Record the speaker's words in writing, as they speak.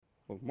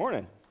Well,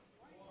 morning.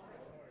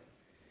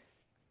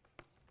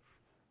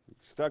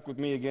 Stuck with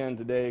me again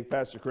today.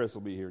 Pastor Chris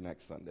will be here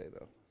next Sunday,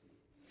 though.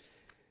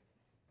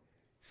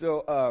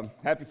 So,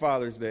 happy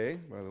Father's Day,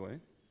 by the way.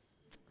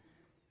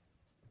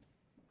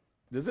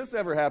 Does this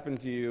ever happen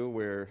to you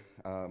where,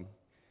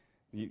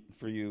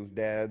 for you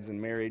dads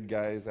and married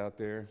guys out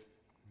there,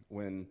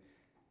 when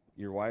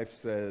your wife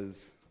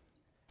says,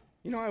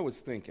 I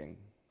was thinking.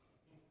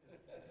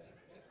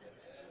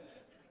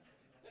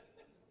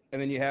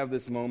 And then you have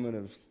this moment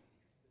of,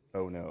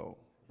 oh no,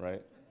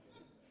 right?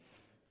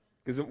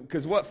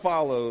 Because what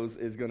follows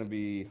is going to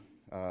be,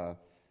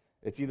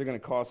 it's either going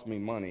to cost me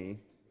money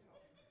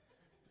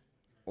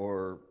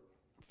or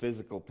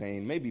physical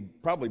pain,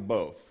 probably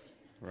both,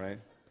 right?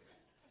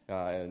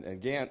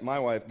 And my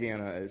wife,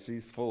 Ganna,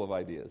 she's full of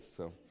ideas.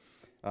 So,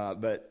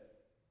 but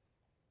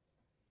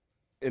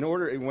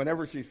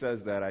whenever she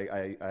says that,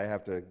 I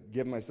have to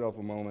give myself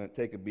a moment,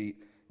 take a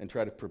beat, and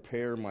try to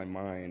prepare my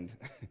mind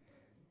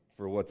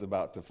for what's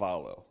about to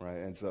follow, right?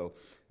 And so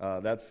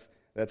that's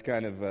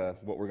kind of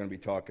what we're going to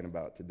be talking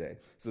about today.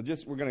 So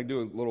we're going to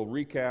do a little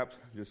recap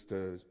just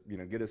to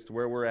get us to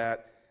where we're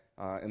at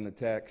in the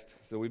text.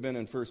 So we've been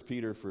in 1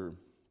 Peter for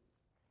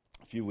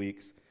a few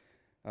weeks.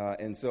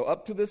 And so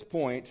up to this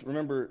point,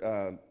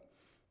 remember,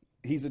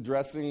 he's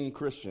addressing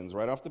Christians.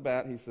 Right off the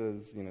bat, he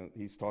says,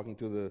 he's talking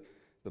to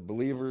the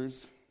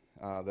believers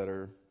that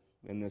are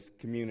in this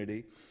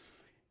community.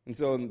 And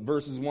so in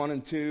verses 1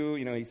 and 2,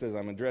 he says,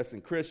 I'm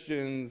addressing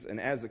Christians. And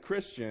as a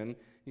Christian,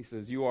 he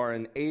says, you are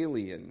an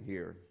alien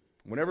here.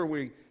 Whenever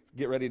we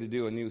get ready to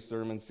do a new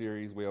sermon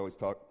series, we always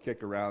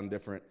kick around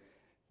different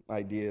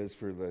ideas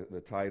for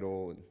the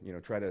title, and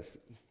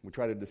we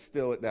try to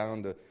distill it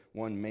down to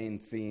one main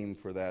theme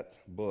for that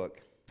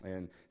book.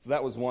 And so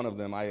that was one of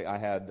them. I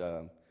had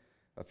a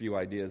few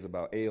ideas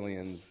about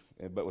aliens,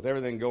 but with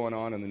everything going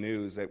on in the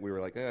news, that we were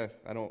like, I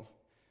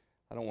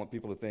don't want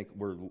people to think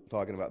we're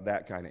talking about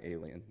that kind of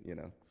alien,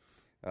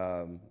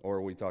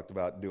 or we talked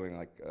about doing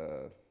like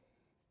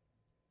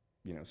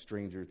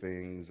Stranger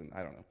Things, and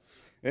I don't know.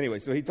 Anyway,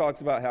 so he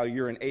talks about how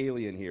you're an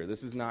alien here.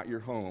 This is not your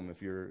home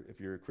if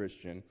you're a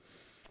Christian.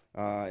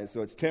 And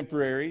so it's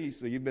temporary.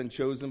 So you've been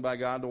chosen by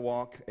God to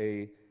walk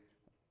a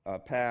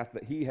path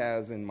that He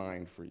has in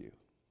mind for you.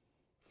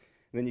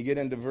 And then you get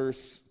into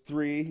verse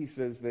 3. He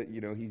says that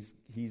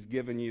He's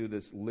given you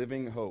this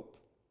living hope.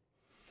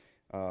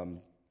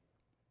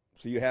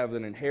 So you have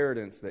an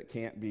inheritance that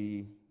can't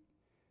be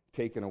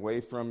taken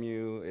away from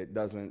you. It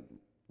doesn't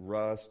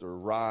rust or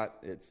rot.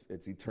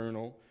 It's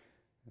eternal.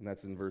 And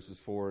that's in verses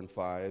 4 and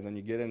 5. And then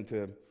you get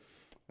into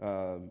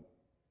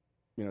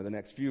the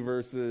next few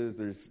verses.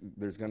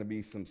 There's going to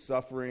be some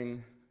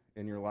suffering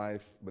in your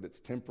life, but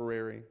it's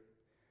temporary.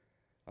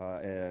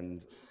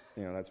 And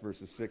that's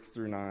verses 6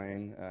 through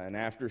 9. And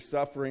after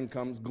suffering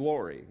comes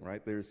glory,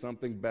 right? There's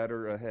something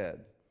better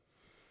ahead.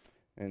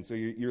 And so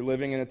you're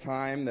living in a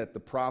time that the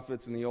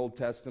prophets in the Old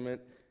Testament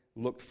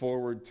looked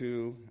forward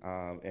to,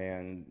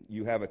 and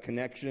you have a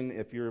connection.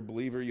 If you're a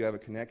believer, you have a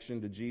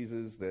connection to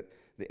Jesus that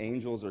the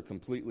angels are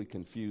completely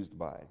confused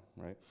by,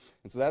 right?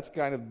 And so that's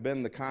kind of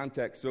been the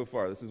context so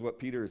far. This is what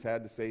Peter has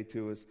had to say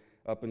to us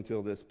up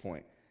until this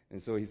point.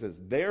 And so he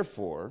says,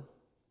 therefore,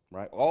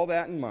 right, all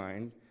that in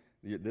mind,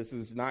 this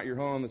is not your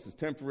home, this is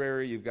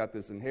temporary, you've got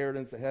this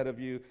inheritance ahead of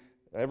you.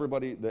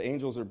 The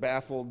angels are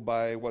baffled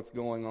by what's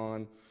going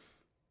on.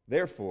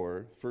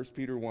 Therefore, 1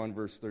 Peter 1,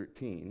 verse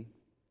 13,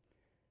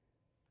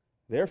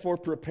 therefore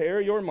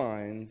prepare your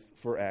minds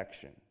for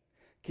action.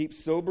 Keep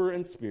sober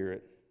in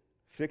spirit.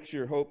 Fix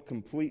your hope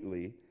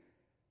completely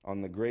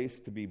on the grace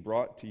to be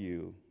brought to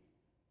you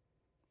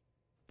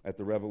at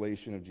the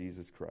revelation of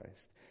Jesus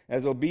Christ.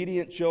 As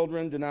obedient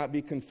children, do not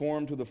be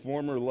conformed to the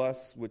former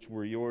lusts which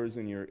were yours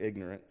in your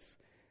ignorance,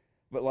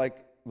 but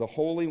like the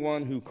Holy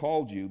One who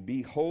called you,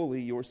 be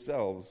holy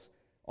yourselves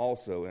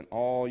also in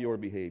all your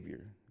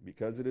behavior.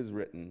 Because it is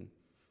written,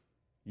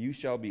 you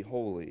shall be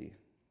holy,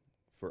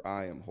 for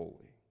I am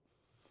holy.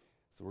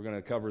 So we're going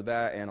to cover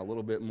that and a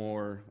little bit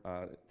more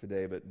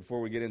today. But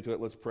before we get into it,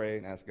 let's pray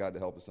and ask God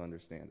to help us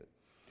understand it.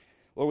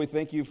 Lord, we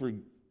thank you for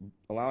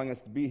allowing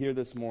us to be here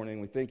this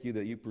morning. We thank you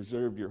that you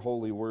preserved your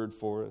holy word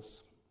for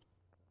us.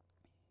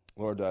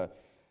 Lord,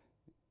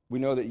 we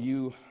know that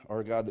you are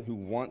a God who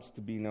wants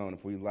to be known.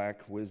 If we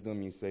lack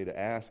wisdom, you say to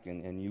ask,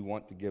 and you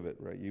want to give it,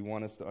 right? You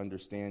want us to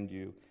understand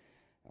you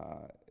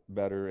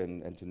better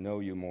and to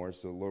know you more.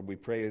 So, Lord, we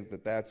pray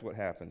that that's what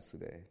happens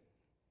today.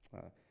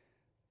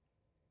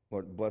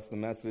 Lord, bless the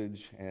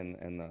message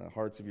and the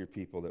hearts of your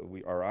people, that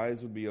our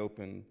eyes would be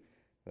open,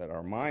 that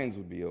our minds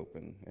would be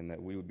open, and that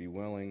we would be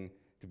willing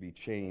to be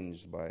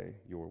changed by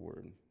your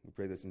word. We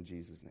pray this in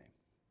Jesus' name.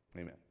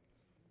 Amen.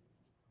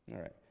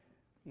 All right.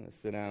 I'm going to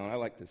sit down. I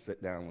like to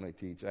sit down when I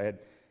teach. I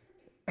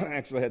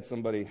actually had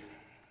somebody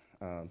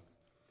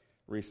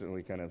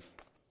recently kind of,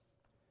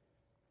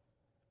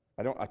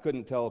 I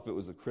couldn't tell if it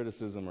was a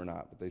criticism or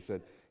not, but they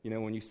said,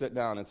 when you sit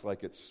down, it's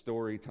like it's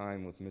story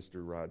time with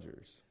Mr.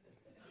 Rogers.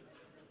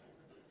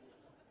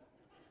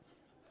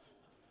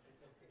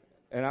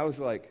 And I was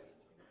like,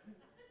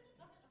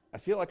 I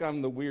feel like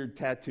I'm the weird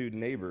tattooed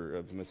neighbor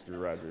of Mr.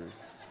 Rogers.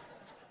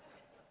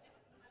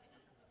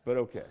 But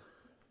okay.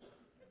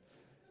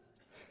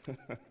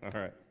 All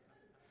right.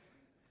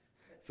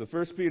 So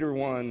 1 Peter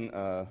 1,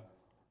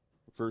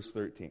 verse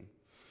 13.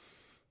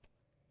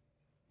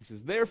 He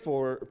says,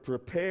 therefore,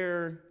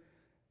 prepare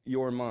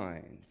your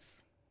minds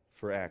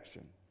for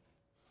action.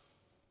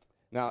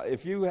 Now,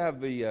 if you have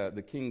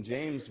the King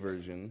James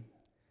Version,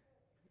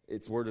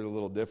 it's worded a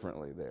little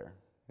differently there.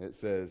 It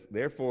says,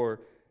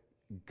 therefore,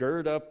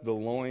 gird up the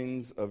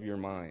loins of your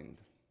mind.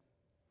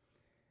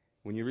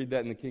 When you read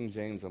that in the King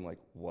James, I'm like,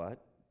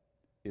 what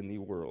in the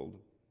world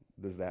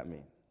does that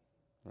mean?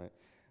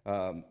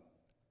 Right?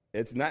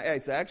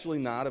 It's actually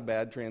not a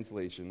bad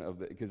translation of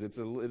because it's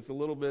a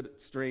little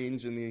bit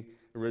strange in the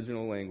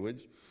original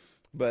language,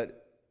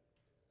 but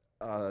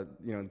the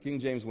King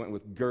James went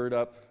with gird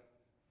up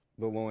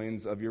the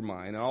loins of your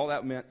mind, and all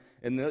that meant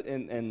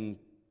in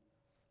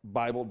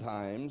Bible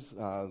times,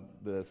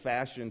 the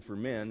fashion for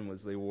men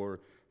was they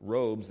wore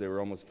robes. They were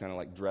almost kind of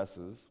like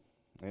dresses.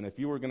 And if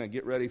you were going to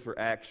get ready for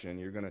action,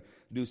 you're going to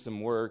do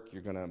some work,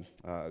 you're going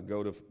to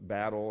go to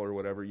battle or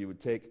whatever, you would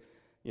take,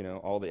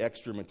 all the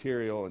extra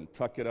material and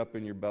tuck it up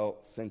in your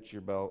belt, cinch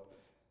your belt,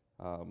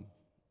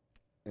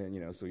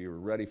 and, so you were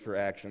ready for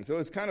action. So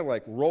it's kind of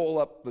like roll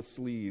up the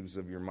sleeves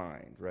of your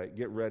mind, right?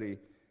 Get ready.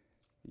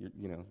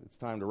 It's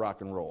time to rock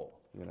and roll,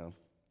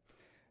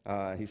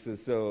 He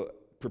says, so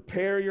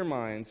prepare your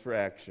minds for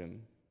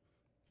action.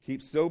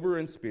 Keep sober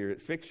in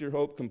spirit. Fix your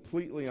hope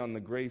completely on the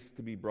grace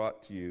to be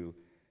brought to you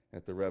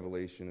at the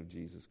revelation of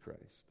Jesus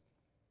Christ.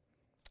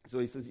 So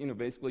he says,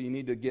 basically you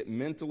need to get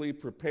mentally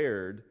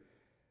prepared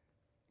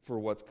for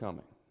what's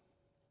coming.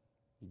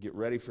 Get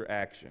ready for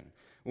action.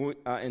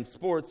 In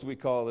sports, we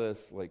call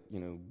this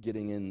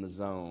getting in the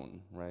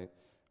zone, right?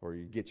 Or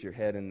you get your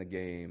head in the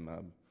game.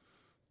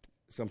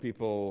 Some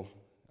people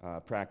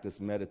practice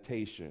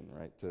meditation,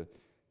 right? To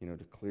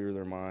clear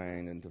their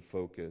mind and to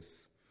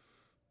focus.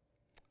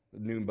 The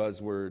new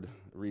buzzword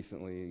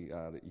recently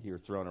that you hear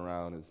thrown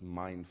around is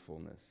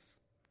mindfulness.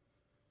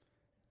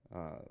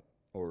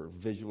 Or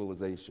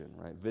visualization,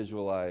 right?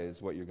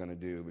 Visualize what you're going to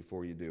do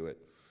before you do it.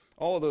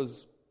 All of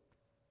those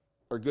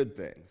are good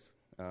things.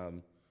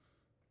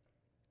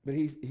 But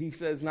he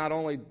says not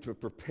only to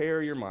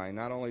prepare your mind,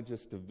 not only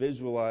just to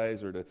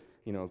visualize or to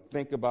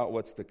think about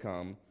what's to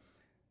come,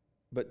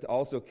 but to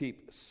also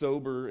keep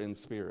sober in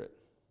spirit.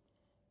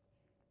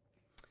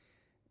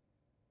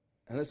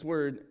 And this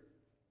word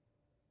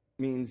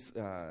means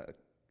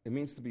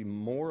to be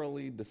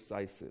morally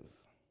decisive,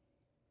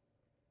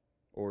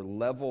 or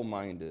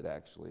level-minded.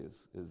 Actually,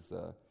 is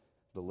the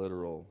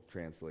literal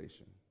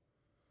translation.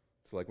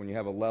 It's like when you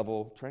have a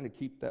level, trying to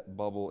keep that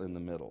bubble in the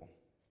middle,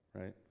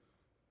 right?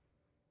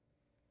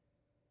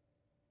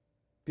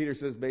 Peter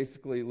says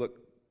basically, look,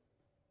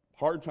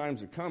 hard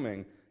times are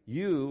coming.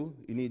 You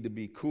need to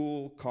be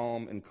cool,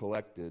 calm, and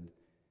collected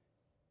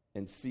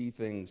and see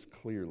things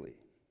clearly.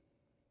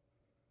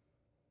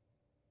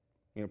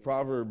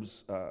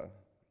 Proverbs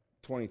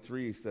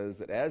 23 says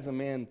that as a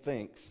man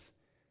thinks,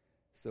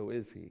 so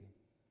is he.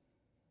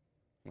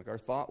 Like our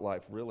thought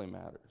life really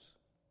matters.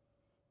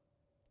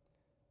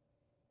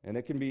 And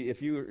it can be,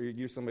 if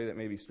you're somebody that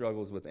maybe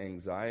struggles with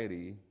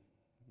anxiety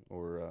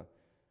or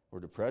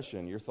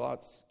depression, your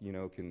thoughts,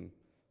 can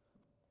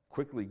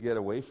quickly get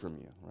away from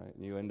you, right?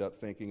 And you end up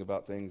thinking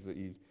about things that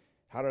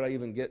how did I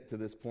even get to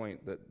this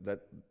point that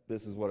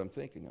this is what I'm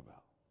thinking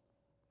about?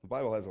 The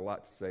Bible has a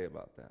lot to say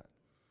about that.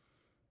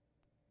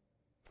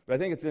 But I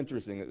think it's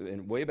interesting,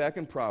 and way back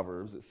in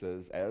Proverbs it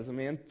says, as a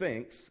man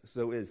thinks,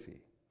 so is he.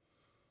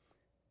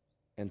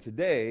 And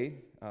today,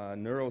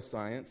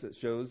 neuroscience, it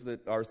shows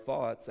that our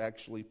thoughts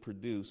actually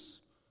produce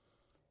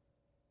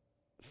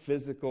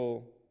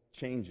physical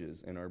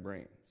changes in our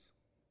brains.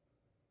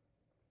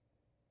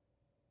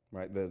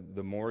 Right?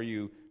 The more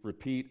you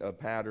repeat a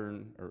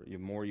pattern, or the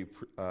more you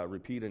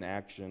repeat an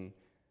action,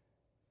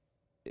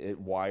 it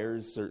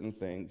wires certain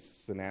things,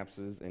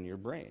 synapses in your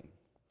brain.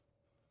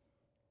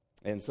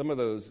 And some of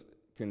those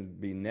can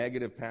be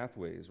negative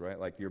pathways, right?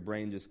 Like your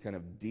brain just kind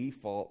of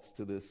defaults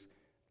to this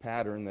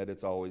pattern that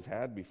it's always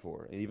had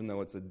before, even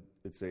though it's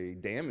a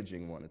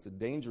damaging one, it's a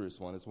dangerous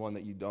one, it's one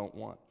that you don't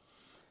want.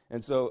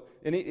 And so,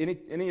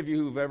 any of you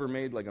who've ever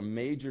made like a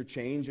major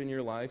change in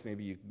your life,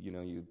 maybe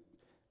you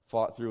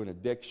fought through an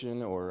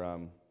addiction or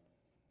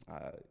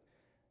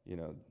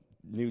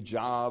new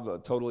job, a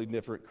totally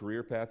different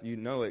career path,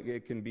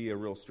 it can be a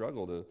real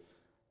struggle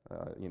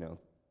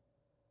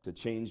to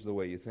change the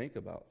way you think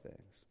about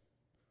things.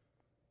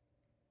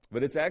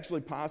 But it's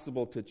actually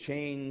possible to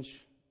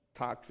change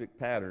toxic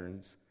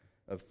patterns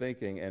of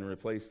thinking and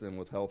replace them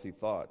with healthy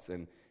thoughts.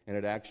 And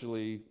it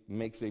actually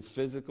makes a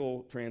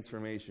physical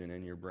transformation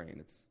in your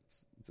brain.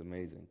 It's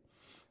amazing.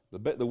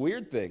 The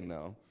weird thing,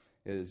 though,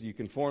 is you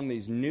can form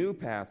these new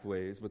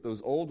pathways, but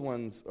those old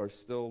ones are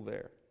still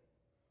there.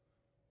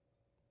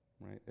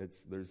 Right?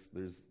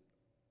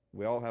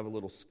 We all have a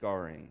little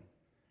scarring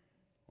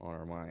on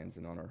our minds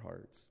and on our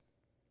hearts.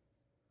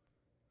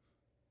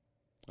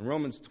 In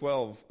Romans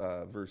 12,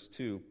 verse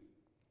 2,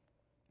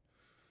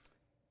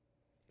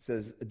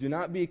 says, do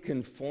not be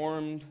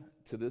conformed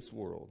to this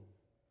world,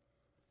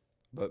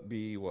 but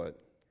be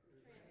what?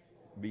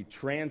 Be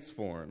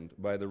transformed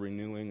by the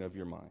renewing of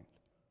your mind.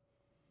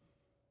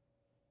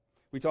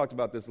 We talked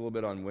about this a little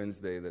bit on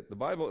Wednesday, that the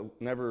Bible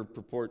never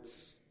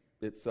purports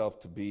itself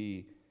to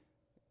be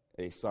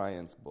a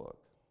science book,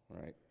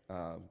 right?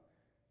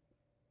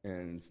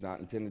 And it's not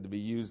intended to be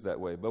used that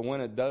way. But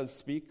when it does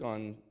speak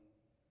on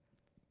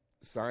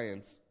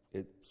science,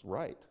 it's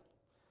right.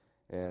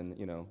 And,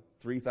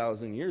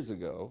 3,000 years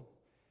ago,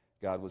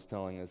 God was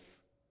telling us,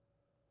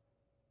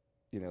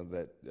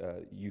 that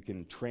you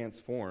can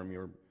transform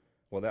your,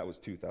 well, that was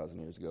 2,000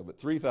 years ago, but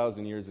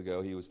 3,000 years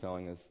ago, he was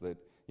telling us that,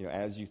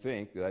 as you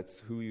think, that's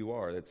who you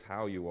are, that's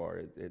how you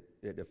are.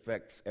 It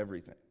affects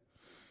everything.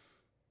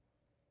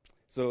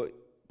 So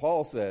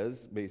Paul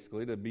says,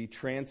 basically, to be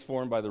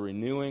transformed by the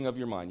renewing of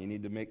your mind. You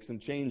need to make some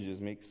changes,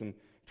 make some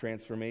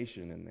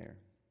transformation in there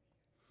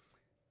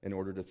in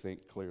order to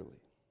think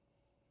clearly.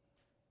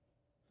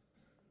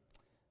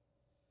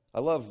 I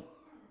love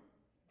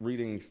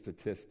reading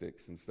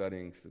statistics and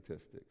studying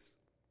statistics.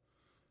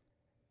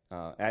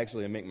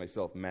 Actually, I make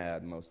myself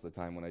mad most of the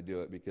time when I do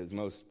it, because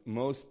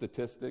most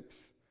statistics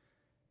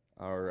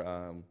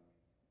tend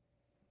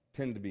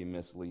to be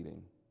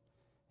misleading.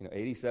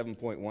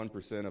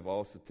 87.1% of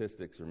all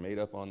statistics are made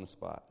up on the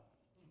spot.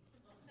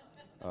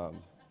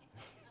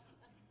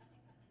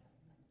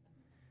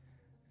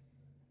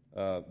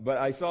 But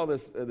I saw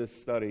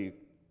this study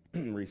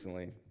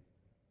recently. It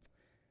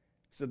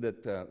said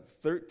that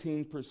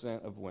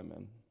 13% of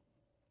women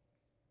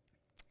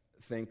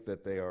think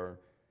that they are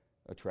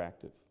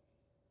attractive.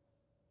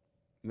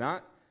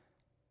 Not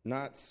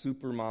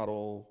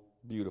supermodel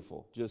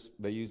beautiful, just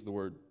they use the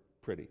word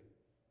pretty.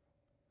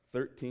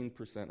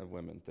 13% of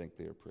women think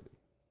they are pretty.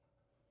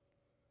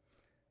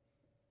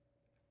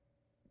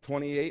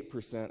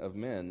 28% of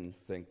men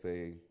think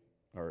they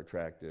are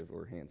attractive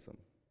or handsome.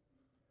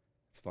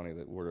 It's funny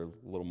that we're a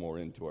little more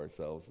into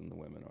ourselves than the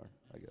women are,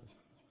 I guess.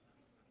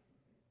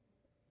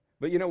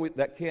 But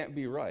that can't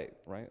be right?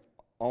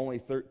 Only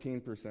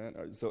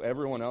 13%. So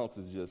everyone else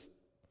is just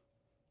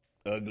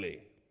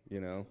ugly,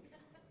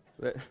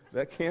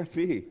 That can't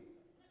be.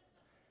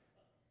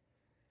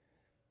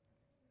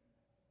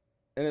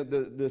 And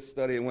this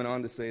study went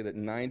on to say that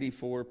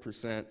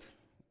 94%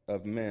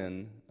 of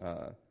men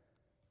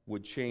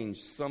would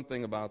change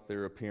something about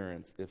their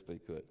appearance if they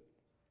could.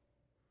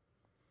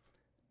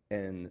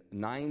 And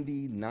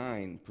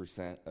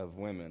 99% of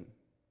women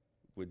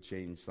would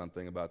change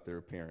something about their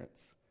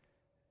appearance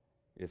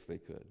if they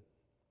could.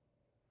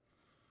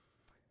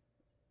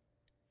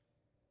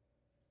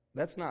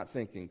 That's not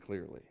thinking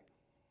clearly,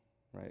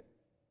 right?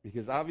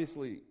 Because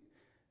obviously,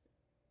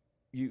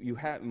 you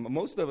have,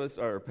 most of us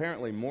are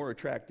apparently more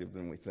attractive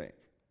than we think,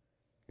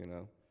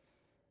 And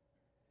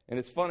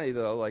it's funny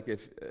though, like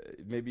if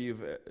maybe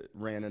you've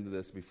ran into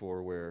this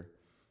before, where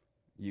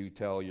you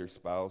tell your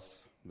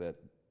spouse that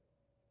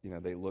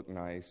they look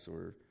nice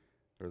or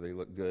they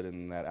look good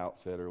in that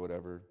outfit or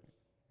whatever,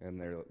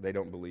 and they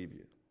don't believe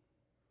you,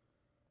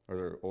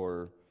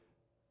 or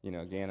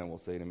Gannon will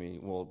say to me,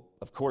 "Well,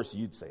 of course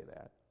you'd say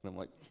that," and I'm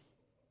like,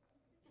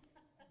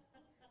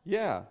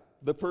 "Yeah."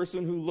 The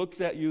person who looks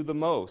at you the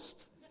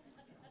most.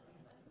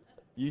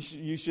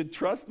 You should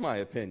trust my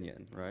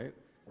opinion, right?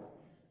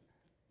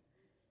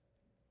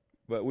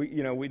 But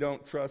we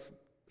don't trust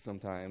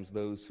sometimes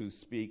those who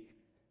speak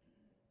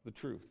the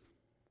truth.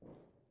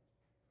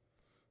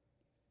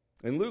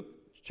 In Luke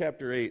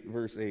chapter 8,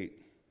 verse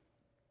 8,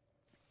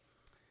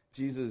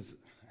 Jesus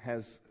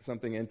has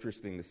something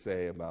interesting to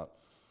say about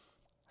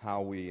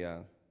how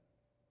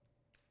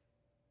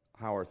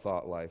our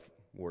thought life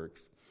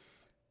works.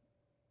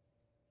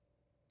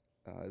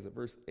 Is it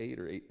verse 8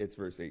 or 8? It's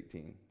verse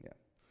 18,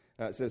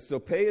 yeah. It says, "So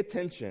pay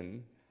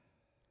attention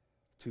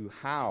to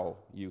how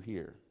you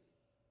hear.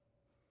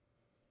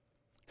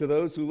 To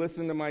those who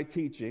listen to my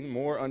teaching,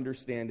 more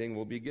understanding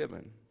will be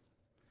given.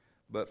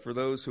 But for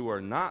those who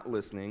are not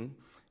listening,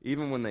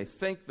 even when they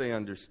think they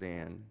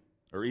understand,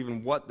 or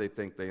even what they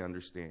think they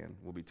understand,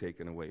 will be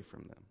taken away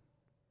from them."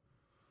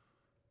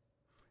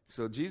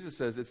 So Jesus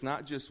says it's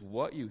not just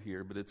what you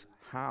hear, but it's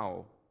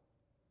how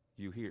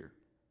you hear.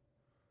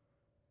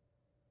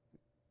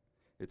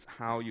 It's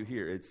how you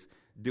hear. It's,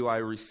 do I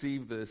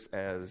receive this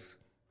as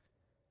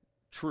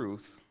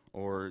truth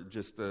or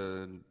just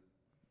a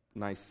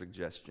nice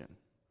suggestion?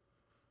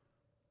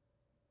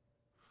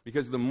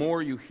 Because the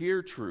more you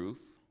hear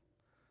truth,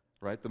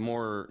 right, the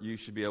more you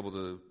should be able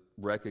to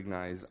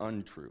recognize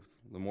untruth.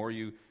 The more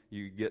you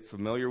get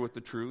familiar with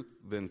the truth,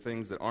 then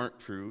things that aren't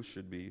true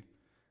should be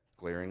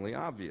glaringly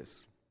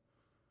obvious.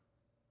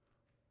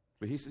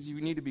 But he says you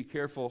need to be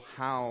careful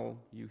how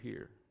you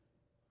hear.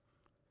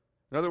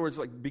 In other words,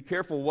 be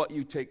careful what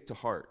you take to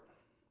heart.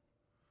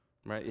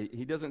 Right?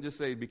 He doesn't just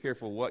say be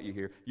careful what you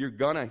hear. You're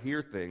going to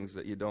hear things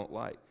that you don't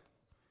like.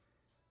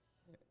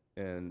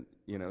 And,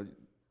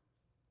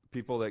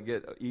 people that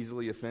get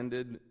easily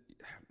offended,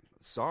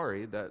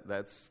 sorry,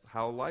 that's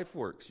how life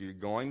works. You're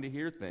going to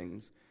hear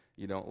things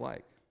you don't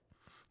like.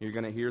 You're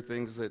going to hear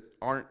things that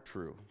aren't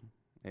true.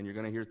 and you're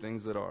going to hear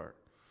things that are.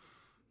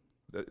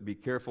 But be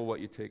careful what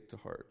you take to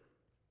heart.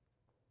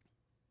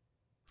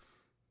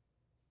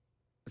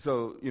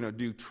 So,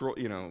 do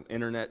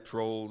internet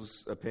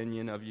trolls'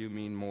 opinion of you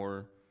mean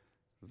more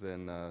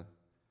than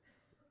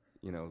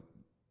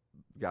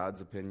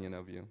God's opinion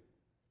of you?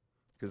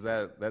 Because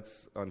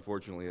that's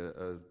unfortunately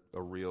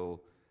a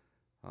real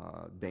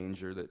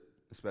danger that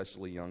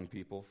especially young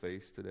people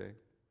face today.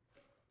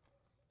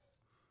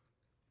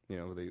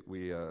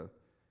 We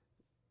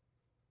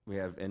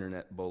have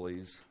internet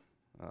bullies.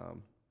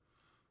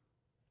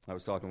 I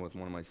was talking with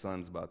one of my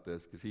sons about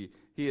this because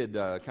he had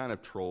kind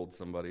of trolled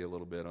somebody a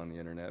little bit on the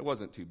internet. It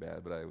wasn't too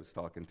bad, but I was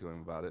talking to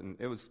him about it, and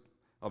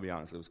I'll be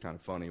honest, it was kind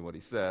of funny what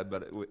he said,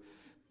 but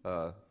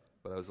I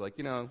was like,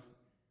 you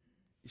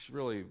should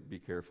really be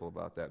careful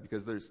about that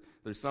because there's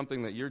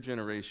something that your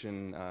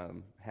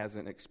generation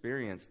hasn't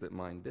experienced that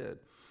mine did,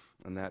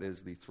 and that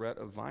is the threat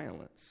of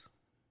violence.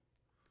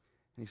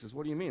 And he says,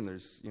 what do you mean?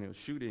 There's,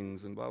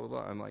 shootings and blah, blah,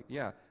 blah. I'm like,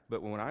 yeah,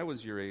 but when I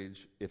was your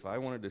age, if I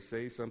wanted to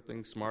say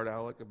something smart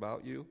aleck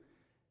about you,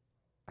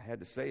 I had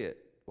to say it,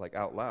 like,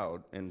 out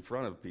loud in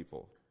front of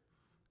people.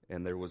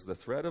 And there was the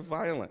threat of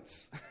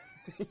violence.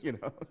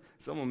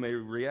 Someone may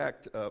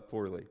react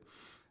poorly.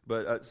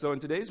 But so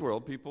in today's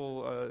world,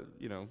 people,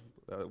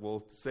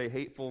 will say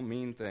hateful,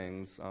 mean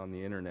things on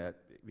the internet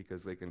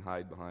because they can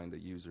hide behind a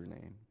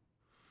username.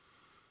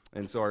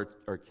 And so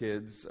our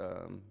kids,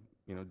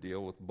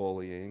 deal with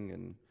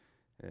bullying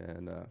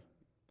and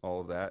all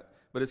of that.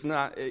 But it's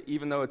not,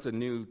 even though it's a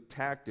new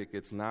tactic,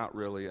 it's not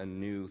really a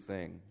new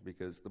thing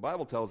because the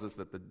Bible tells us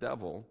that the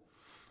devil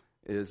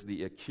is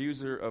the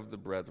accuser of the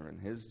brethren.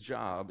 His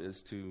job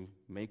is to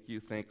make you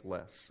think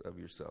less of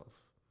yourself,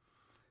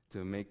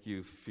 to make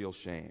you feel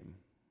shame,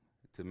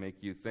 to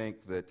make you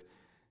think that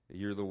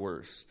you're the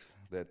worst,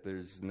 that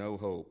there's no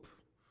hope.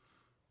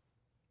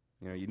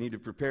 You need to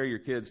prepare your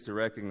kids to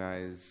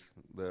recognize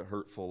the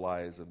hurtful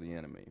lies of the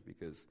enemy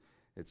because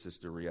it's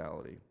just a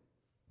reality.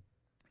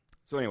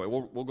 So anyway,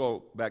 we'll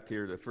go back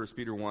here to 1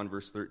 Peter 1,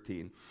 verse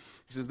 13.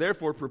 He says,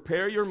 therefore,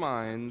 prepare your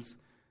minds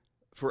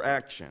for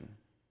action.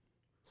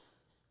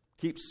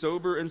 Keep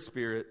sober in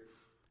spirit.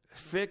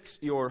 Fix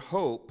your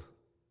hope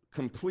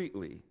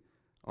completely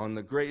on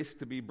the grace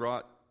to be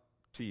brought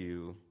to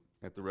you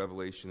at the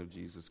revelation of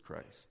Jesus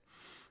Christ.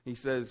 He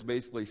says,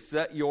 basically,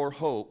 set your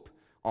hope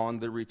on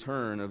the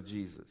return of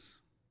Jesus.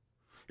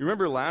 You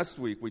remember last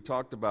week we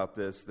talked about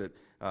this, that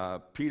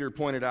Peter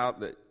pointed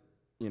out that,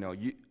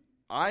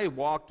 I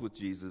walked with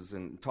Jesus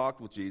and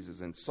talked with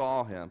Jesus and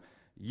saw him.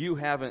 You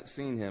haven't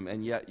seen him,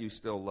 and yet you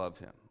still love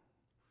him.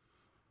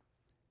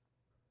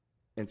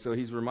 And so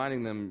he's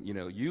reminding them,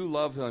 you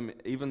love him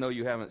even though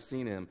you haven't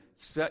seen him.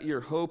 Set your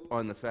hope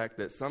on the fact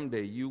that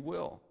someday you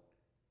will.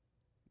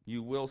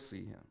 You will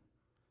see him.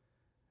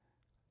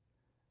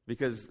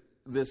 Because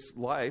this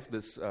life,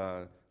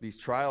 these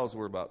trials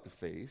we're about to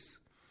face,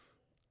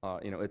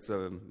 it's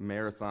a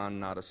marathon,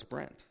 not a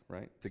sprint,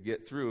 right? To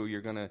get through,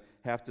 you're going to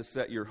have to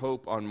set your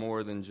hope on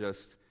more than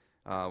just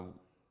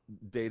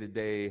day to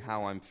day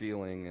how I'm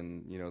feeling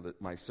and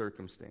my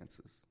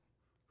circumstances.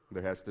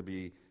 There has to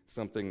be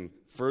something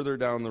further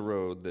down the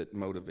road that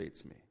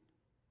motivates me.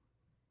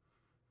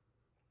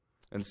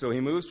 And so he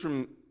moves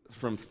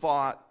from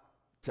thought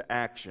to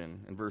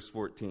action in verse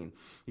 14.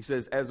 He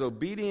says, as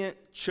obedient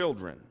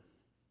children,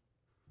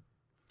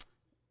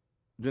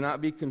 do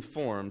not be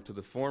conformed to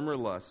the former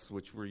lusts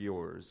which were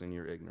yours in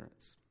your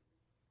ignorance.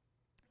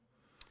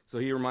 So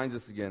he reminds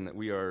us again that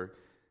we are,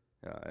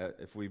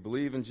 if we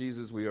believe in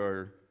Jesus, we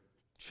are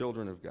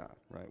children of God,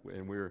 right?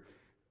 And we're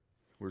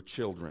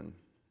children.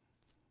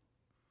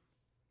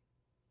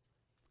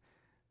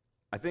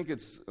 I think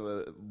it's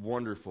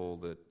wonderful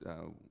that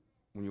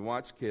when you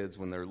watch kids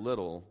when they're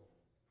little,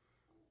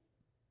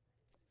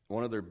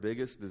 one of their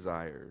biggest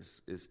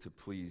desires is to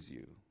please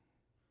you.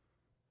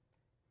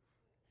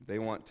 They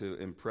want to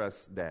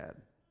impress dad,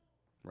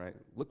 right?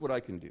 Look what I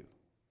can do,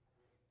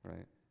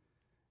 right?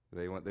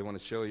 They want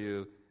to show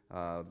you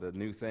the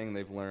new thing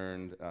they've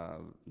learned.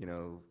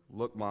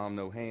 Look, mom,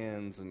 no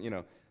hands,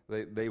 and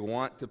they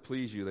want to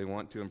please you. They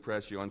want to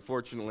impress you.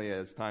 Unfortunately,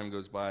 as time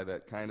goes by,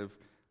 that kind of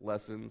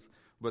lessens.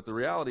 But the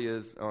reality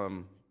is,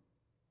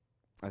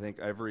 I think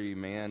every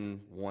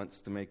man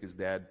wants to make his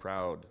dad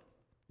proud,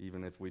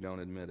 even if we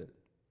don't admit it.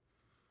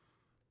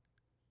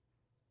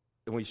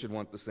 And we should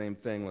want the same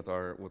thing with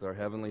our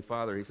Heavenly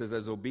Father. He says,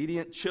 as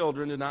obedient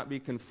children, do not be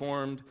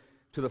conformed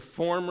to the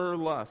former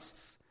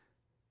lusts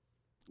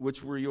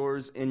which were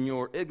yours in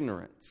your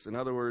ignorance. In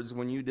other words,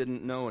 when you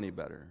didn't know any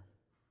better.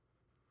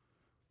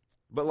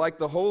 But like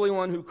the Holy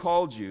One who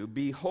called you,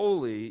 be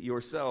holy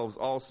yourselves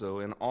also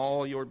in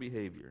all your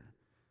behavior.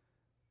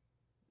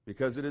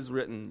 Because it is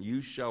written,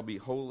 you shall be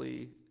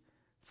holy,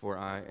 for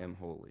I am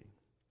holy.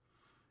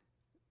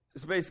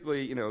 It's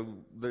basically,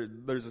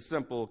 there's a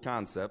simple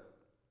concept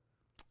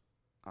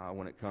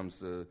when it comes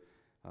to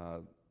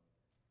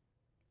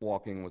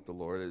walking with the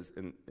Lord,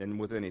 and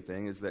with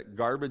anything, is that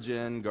garbage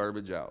in,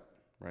 garbage out,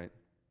 right?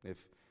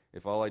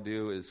 If all I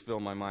do is fill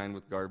my mind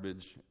with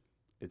garbage,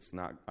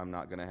 I'm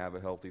not going to have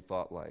a healthy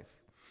thought life.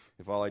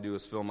 If all I do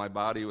is fill my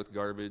body with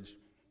garbage,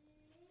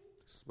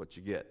 this is what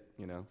you get,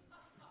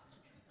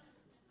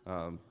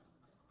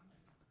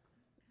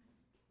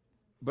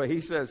 But he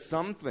says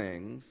some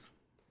things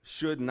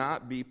should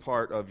not be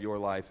part of your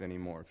life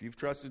anymore. If you've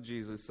trusted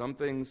Jesus, some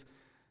things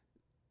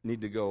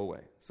need to go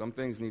away. Some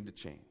things need to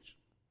change.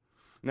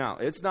 Now,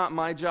 it's not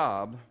my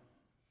job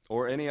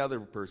or any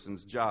other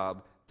person's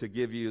job to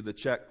give you the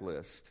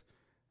checklist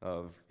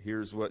of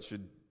here's what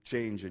should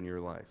change in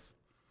your life.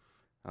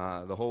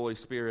 The Holy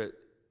Spirit,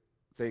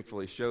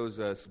 thankfully, shows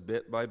us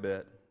bit by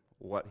bit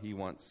what he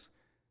wants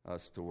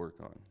us to work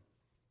on.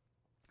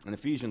 In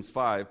Ephesians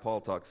 5,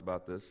 Paul talks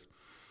about this.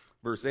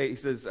 Verse 8, he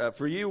says,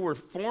 "For you were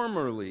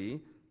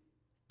formerly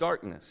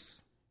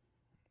darkness,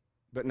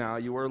 but now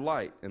you are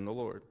light in the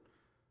Lord.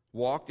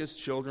 Walk as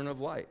children of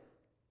light.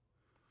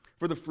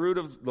 For the fruit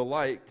of the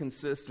light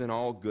consists in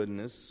all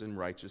goodness and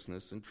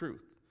righteousness and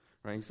truth."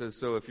 Right? He says,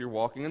 so if you're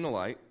walking in the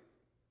light,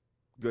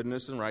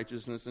 goodness and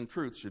righteousness and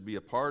truth should be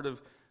a part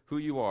of who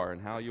you are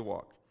and how you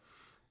walk.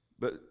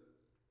 But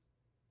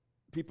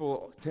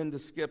people tend to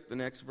skip the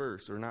next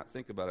verse or not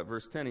think about it.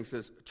 Verse 10, he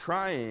says,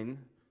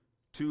 "Trying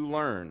to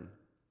learn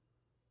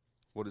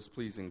what is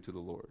pleasing to the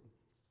Lord."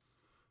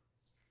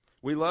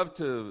 We love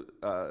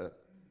to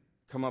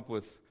come up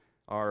with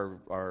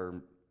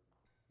our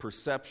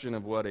perception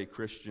of what a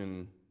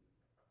Christian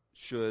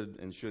should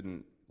and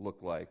shouldn't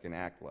look like and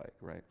act like,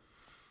 right?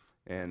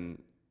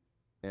 And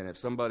if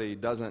somebody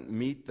doesn't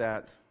meet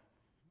that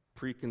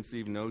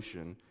preconceived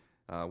notion,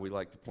 we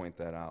like to point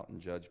that out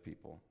and judge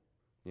people.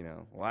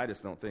 Well, I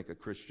just don't think a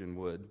Christian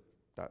would, ...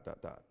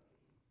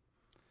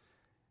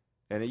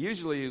 And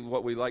usually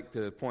what we like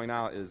to point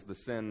out is the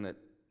sin that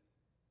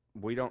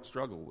we don't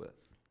struggle with,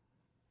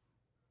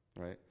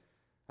 right?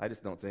 I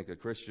just don't think a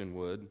Christian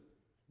would,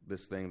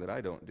 this thing that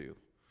I don't do.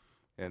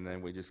 And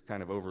then we just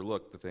kind of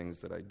overlook the things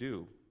that I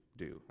do.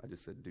 I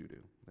just said do.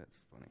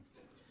 That's funny.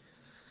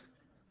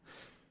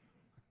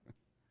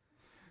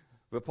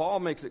 But Paul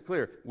makes it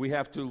clear, we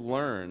have to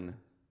learn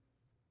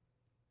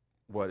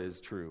what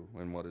is true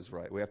and what is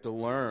right. We have to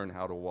learn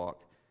how to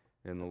walk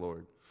in the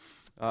Lord.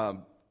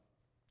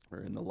 Or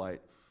in the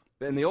light.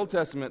 In the Old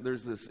Testament,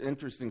 there's this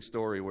interesting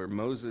story where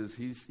Moses,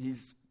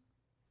 he's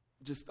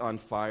just on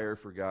fire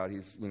for God.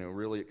 He's,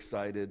 really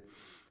excited.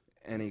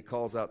 And he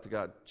calls out to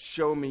God,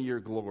 "Show me your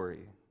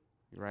glory."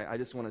 Right? I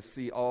just want to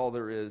see all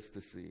there is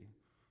to see.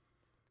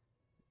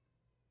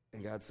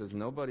 And God says,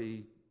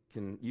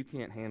 you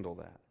can't handle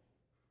that.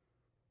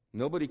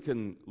 Nobody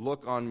can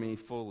look on me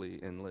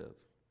fully and live.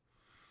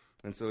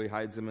 And so he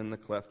hides him in the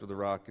cleft of the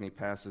rock, and he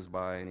passes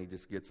by, and he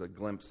just gets a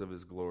glimpse of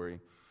his glory.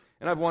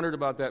 And I've wondered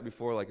about that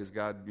before, like, is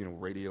God,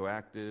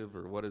 radioactive,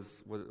 or what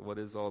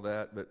is all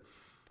that? But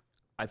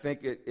I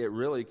think it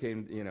really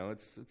came,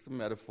 it's a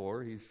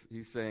metaphor. He's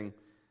saying,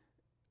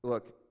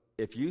 look,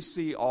 if you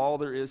see all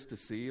there is to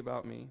see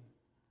about me,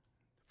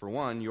 for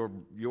one,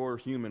 your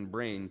human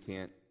brain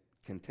can't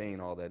contain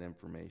all that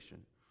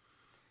information.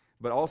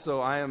 But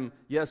also, I'm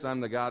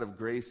the God of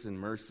grace and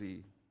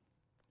mercy,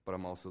 but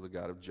I'm also the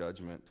God of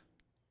judgment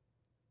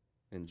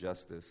and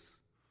justice.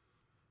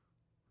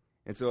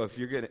 And so if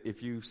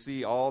you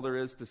see all there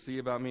is to see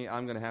about me,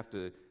 I'm going to have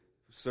to,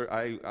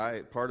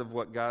 part of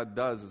what God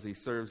does is he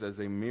serves as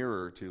a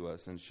mirror to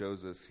us and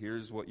shows us,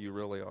 here's what you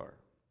really are.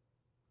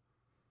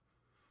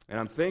 And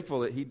I'm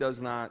thankful that he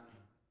does not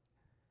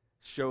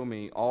show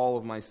me all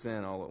of my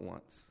sin all at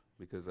once,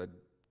 because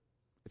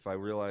if I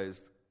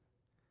realized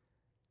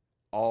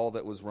all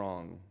that was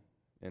wrong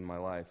in my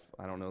life,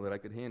 I don't know that I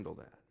could handle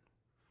that.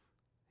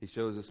 He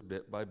shows us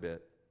bit by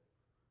bit,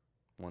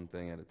 one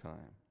thing at a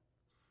time.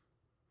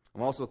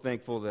 I'm also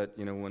thankful that,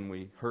 when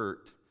we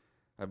hurt,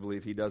 I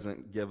believe he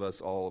doesn't give us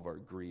all of our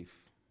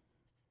grief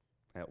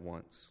at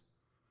once.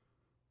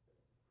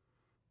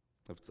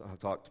 I've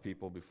talked to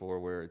people before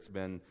where it's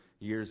been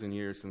years and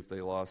years since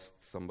they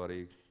lost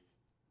somebody,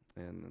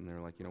 and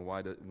they're like,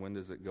 when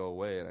does it go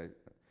away?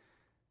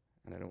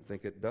 And I don't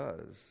think it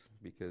does,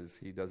 because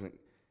he doesn't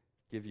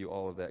give you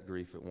all of that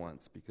grief at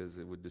once, because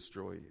it would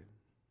destroy you.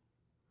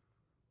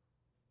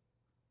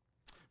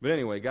 But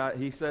anyway,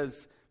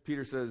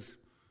 Peter says,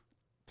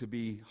 to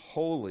be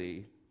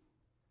holy,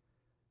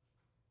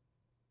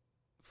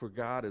 for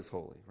God is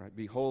holy, right?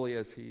 Be holy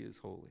as he is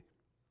holy.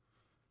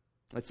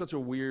 That's such a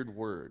weird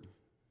word.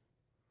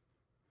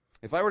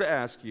 If I were to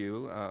ask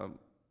you,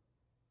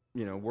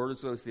 word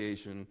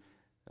association,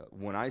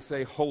 when I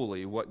say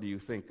holy, what do you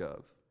think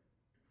of?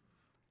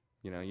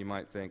 You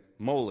might think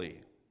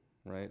moly,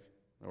 right?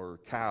 Or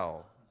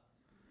cow.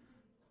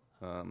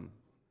 I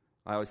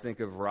always think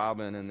of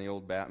Robin in the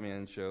old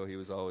Batman show. He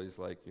was always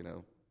like,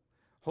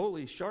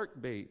 holy shark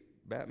bait,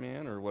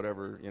 Batman, or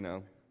whatever,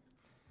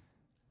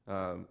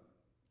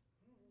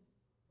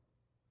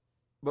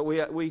 But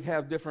we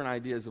have different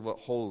ideas of what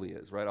holy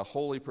is, right? A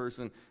holy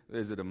person,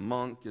 is it a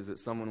monk? Is it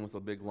someone with a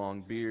big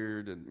long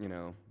beard?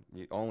 And,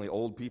 only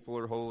old people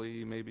are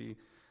holy, maybe.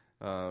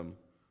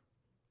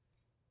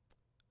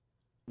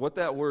 What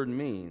that word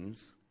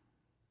means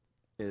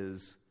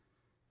is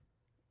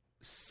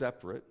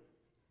separate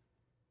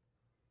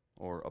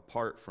or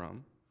apart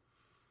from.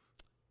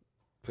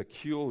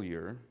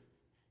 peculiar,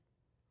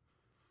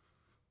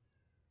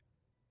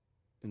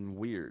 and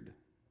weird.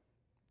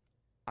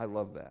 I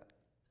love that.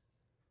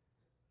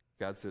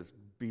 God says,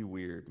 be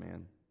weird,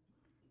 man,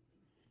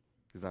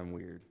 because I'm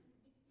weird.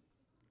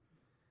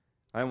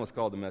 I almost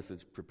called the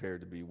message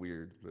prepared to be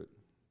weird, but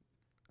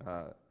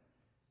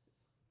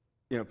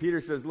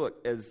Peter says,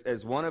 look,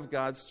 as one of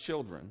God's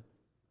children,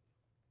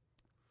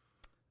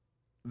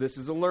 this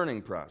is a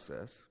learning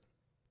process,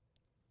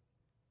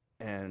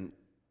 and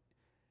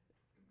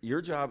your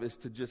job is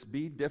to just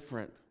be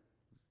different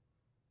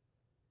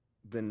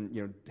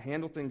than,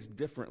 handle things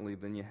differently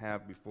than you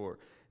have before.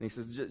 And he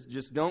says,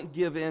 just don't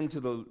give in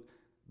to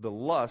the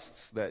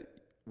lusts that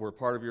were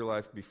part of your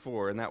life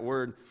before. And that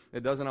word,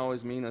 it doesn't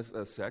always mean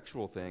a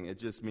sexual thing. It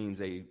just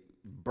means a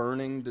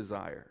burning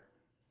desire.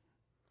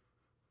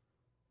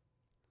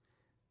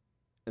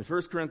 In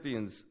 1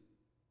 Corinthians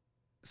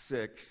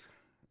 6,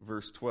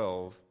 verse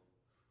 12, it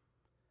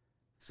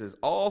says,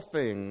 all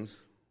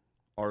things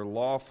are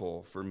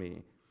lawful for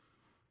me.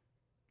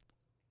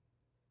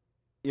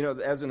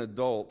 As an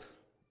adult,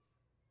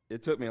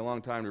 it took me a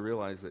long time to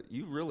realize that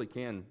you really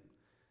can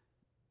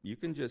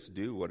just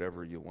do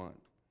whatever you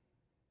want.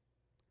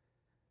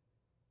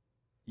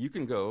 You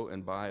can go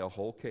and buy a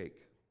whole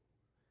cake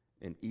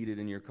and eat it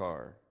in your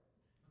car.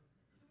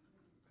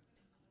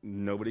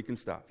 Nobody can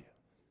stop you.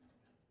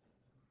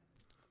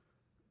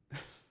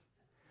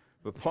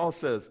 But Paul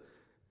says,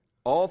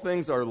 all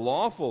things are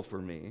lawful for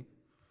me,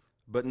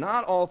 but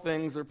not all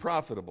things are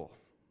profitable.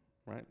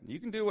 Right? You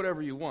can do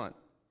whatever you want.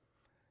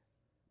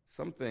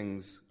 Some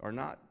things are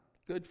not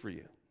good for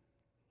you.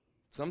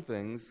 Some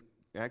things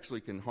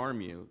actually can harm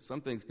you.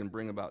 Some things can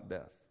bring about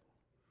death.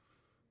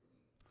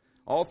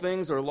 All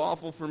things are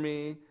lawful for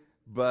me,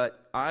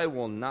 but I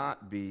will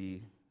not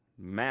be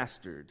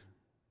mastered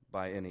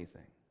by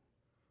anything.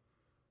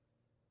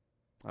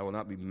 I will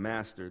not be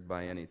mastered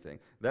by anything.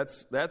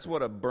 That's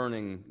what a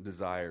burning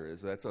desire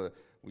is.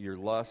 Your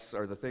lusts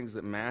are the things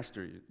that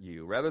master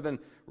you. Rather than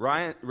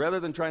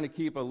trying to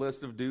keep a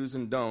list of do's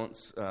and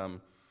don'ts,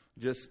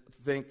 just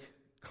think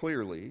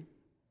clearly,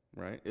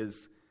 right?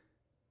 Is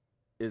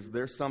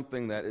there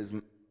something that is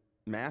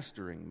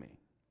mastering me?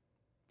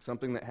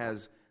 Something that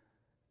has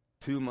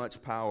too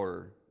much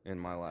power in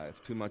my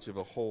life, too much of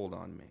a hold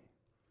on me?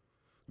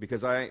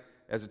 Because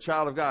as a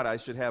child of God, I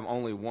should have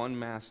only one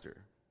master.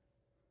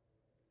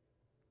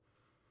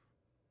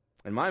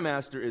 And my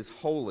master is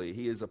holy.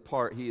 He is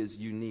apart. He is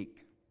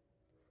unique.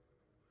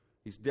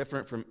 He's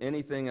different from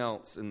anything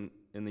else in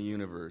the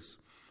universe.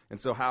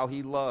 And so how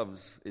he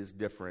loves is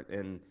different,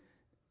 and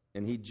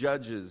he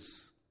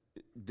judges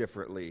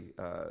differently.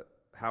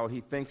 How he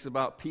thinks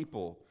about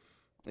people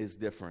is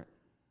different.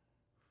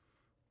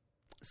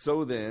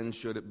 So then,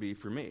 should it be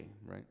for me,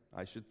 right?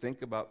 I should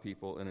think about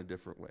people in a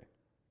different way.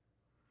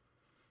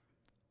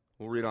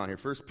 We'll read on here.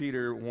 1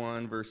 Peter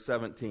 1, verse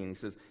 17. He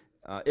says,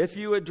 if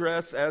you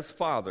address as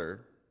Father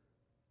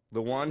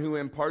the one who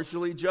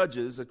impartially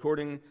judges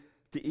according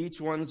to each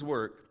one's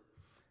work,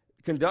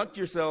 conduct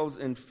yourselves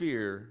in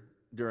fear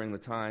during the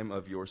time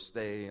of your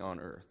stay on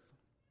earth.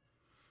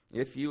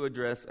 If you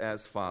address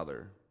as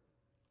Father,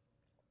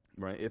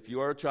 right? If you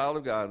are a child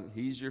of God,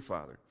 He's your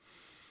Father.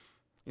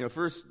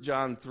 1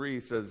 John 3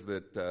 says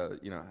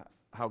that,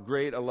 how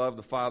great a love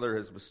the Father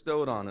has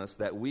bestowed on us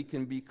that we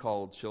can be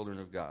called children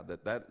of God.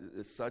 That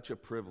is such a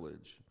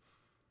privilege.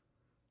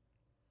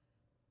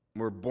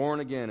 We're born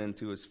again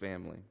into His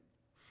family.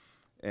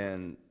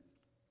 And,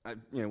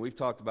 we've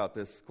talked about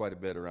this quite a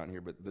bit around here,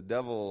 but the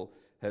devil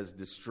has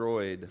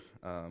destroyed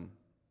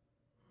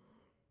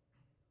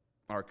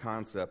our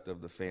concept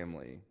of the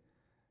family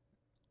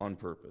on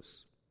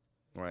purpose.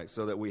 Right,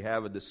 so that we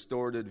have a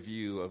distorted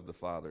view of the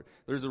Father.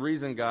 There's a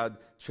reason God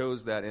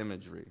chose that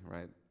imagery,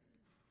 right?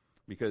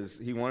 Because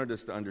He wanted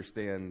us to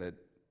understand that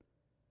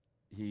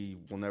He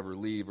will never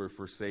leave or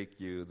forsake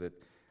you, that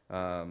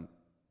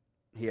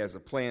He has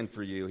a plan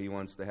for you. He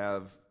wants you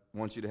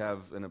to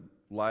have a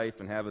life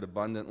and have it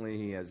abundantly.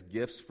 He has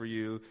gifts for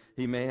you.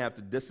 He may have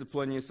to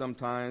discipline you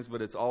sometimes,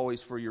 but it's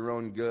always for your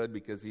own good,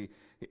 because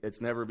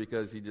it's never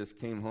because He just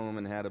came home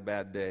and had a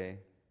bad day.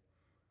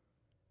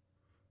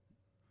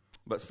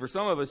 But for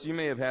some of us, you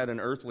may have had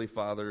an earthly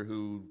father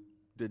who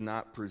did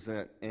not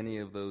present any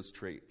of those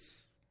traits,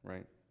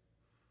 right?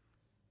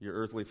 Your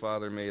earthly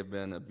father may have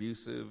been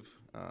abusive,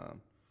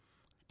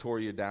 tore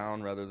you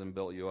down rather than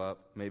built you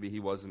up. Maybe he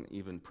wasn't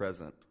even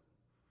present.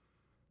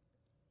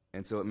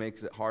 And so it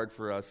makes it hard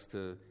for us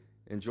to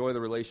enjoy the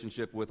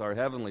relationship with our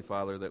Heavenly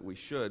Father that we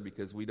should,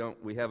 because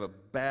we have a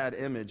bad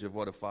image of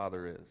what a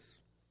father is.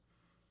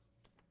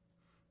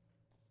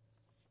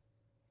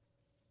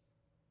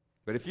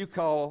 But if you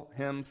call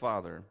Him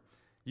Father,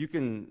 you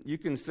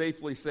can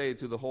safely say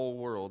to the whole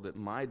world that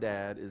my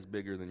dad is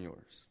bigger than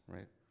yours,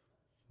 right?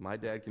 My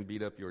dad can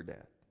beat up your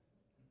dad.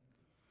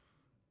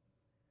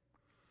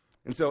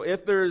 And so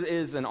if there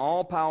is an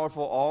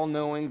all-powerful,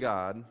 all-knowing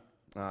God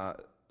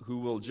who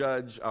will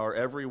judge our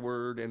every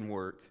word and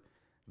work,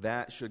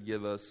 that should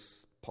give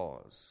us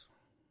pause.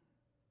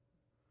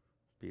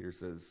 Peter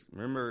says,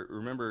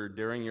 remember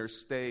during your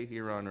stay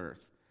here on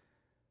earth,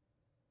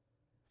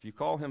 If you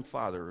call him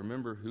Father,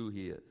 remember who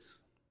he is.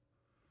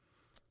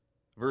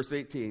 Verse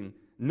 18,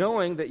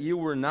 knowing that you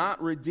were not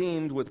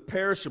redeemed with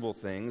perishable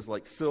things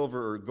like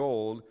silver or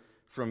gold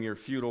from your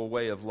futile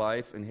way of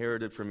life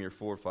inherited from your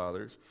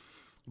forefathers,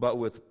 but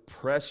with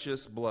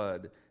precious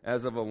blood,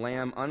 as of a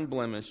lamb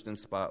unblemished and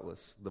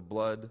spotless, the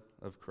blood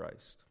of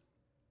Christ.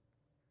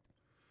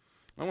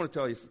 I want to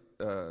tell you,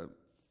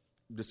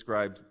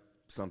 describe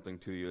something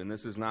to you, and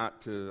this is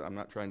I'm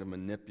not trying to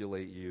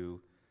manipulate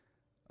you,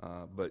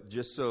 but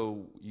just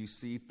so you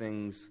see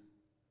things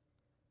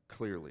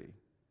clearly,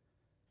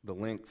 the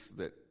lengths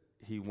that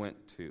he went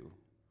to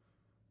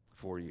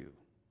for you.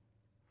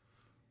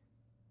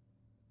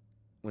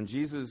 When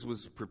Jesus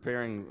was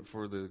preparing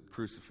for the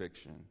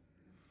crucifixion,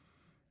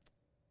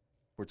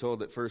 we're told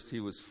that first he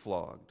was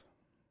flogged.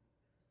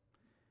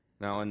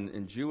 Now,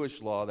 in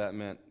Jewish law, that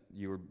meant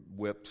you were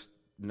whipped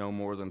no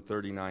more than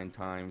 39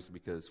 times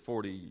because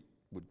 40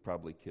 would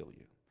probably kill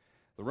you.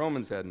 The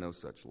Romans had no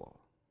such law.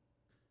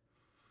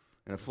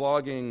 And a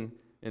flogging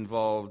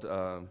involved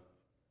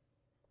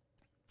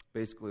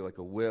basically like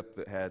a whip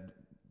that had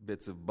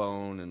bits of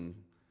bone and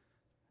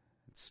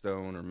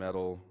stone or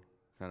metal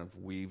kind of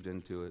weaved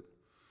into it.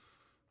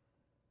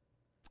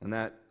 And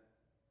that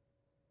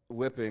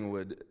whipping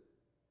would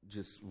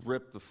just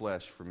rip the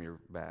flesh from your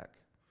back,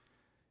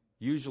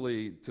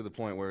 usually to the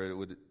point where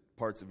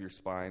parts of your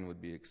spine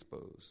would be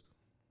exposed.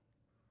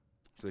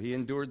 So he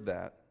endured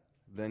that,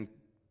 then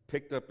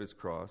picked up his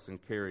cross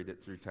and carried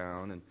it through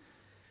town.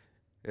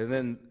 And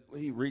then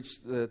he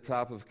reached the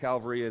top of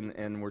Calvary,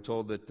 and we're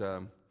told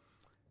that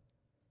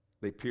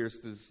they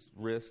pierced his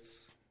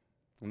wrists.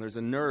 And there's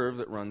a nerve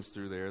that runs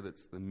through there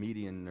that's the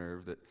median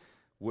nerve that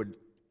would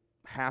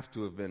have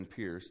to have been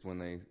pierced when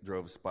they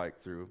drove a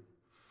spike through.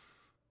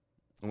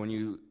 And when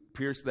you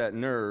pierce that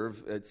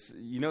nerve,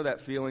 you know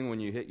that feeling when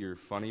you hit your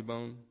funny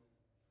bone,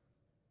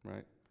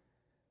 right?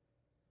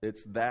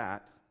 It's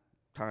that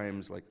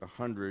times like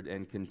 100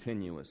 and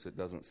continuous. It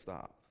doesn't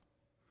stop.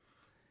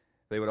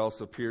 They would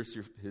also pierce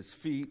his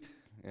feet,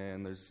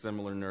 and there's a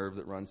similar nerve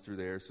that runs through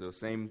there, so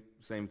same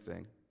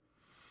thing.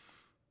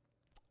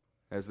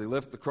 As they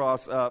lift the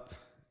cross up,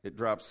 it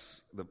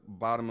drops,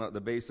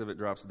 the base of it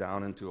drops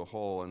down into a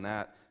hole, and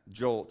that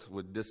jolt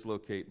would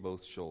dislocate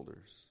both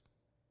shoulders.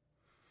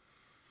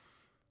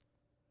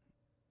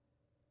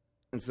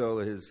 And so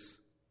his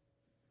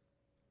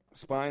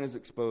spine is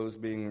exposed,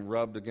 being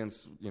rubbed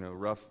against,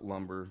 rough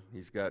lumber.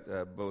 He's got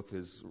both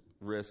his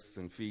wrists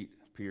and feet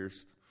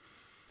pierced.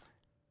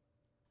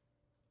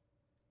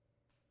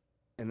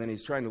 And then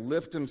he's trying to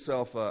lift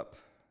himself up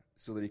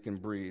so that he can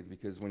breathe,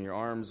 because when your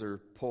arms are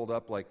pulled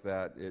up like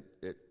that,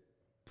 it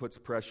puts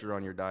pressure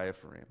on your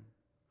diaphragm.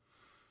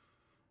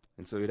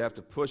 And so he'd have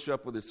to push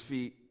up with his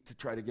feet to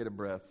try to get a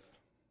breath.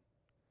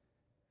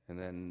 And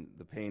then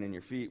the pain in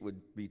your feet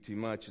would be too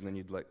much, and then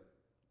you'd let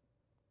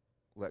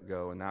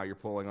go, and now you're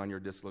pulling on your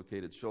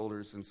dislocated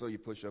shoulders, and so you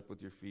push up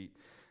with your feet.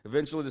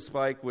 Eventually the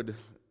spike would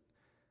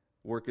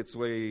work its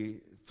way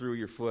through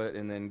your foot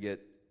and then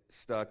get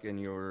stuck in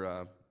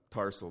your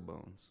tarsal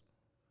bones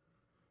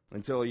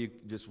until you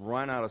just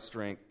run out of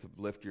strength to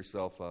lift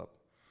yourself up,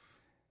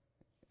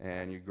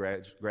 and you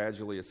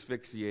gradually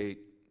asphyxiate,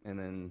 and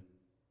then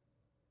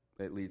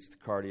it leads to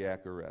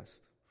cardiac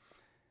arrest.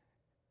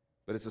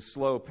 But it's a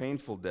slow,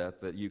 painful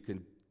death that he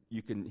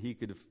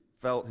could have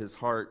felt his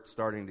heart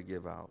starting to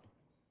give out.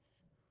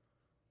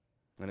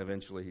 And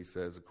eventually he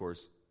says, of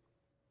course,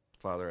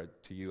 Father,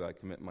 to you I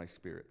commit my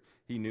spirit.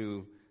 He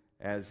knew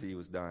as he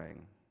was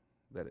dying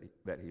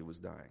that he was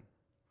dying.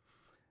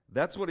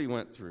 That's what he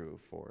went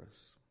through for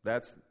us.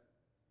 That's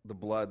the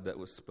blood that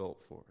was spilt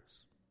for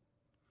us.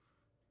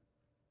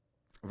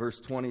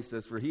 Verse 20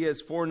 says, for he has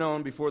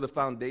foreknown before the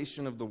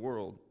foundation of the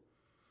world.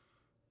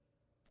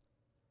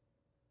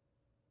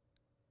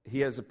 He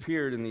has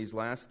appeared in these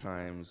last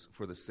times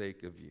for the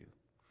sake of you.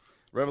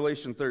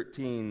 Revelation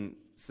 13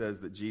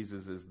 says that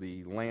Jesus is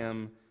the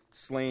Lamb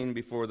slain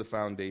before the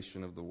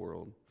foundation of the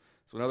world.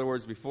 So in other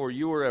words, before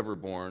you were ever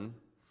born,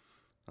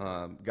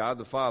 God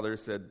the Father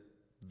said,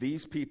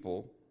 these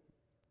people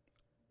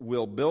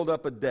will build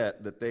up a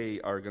debt that they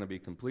are going to be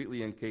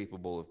completely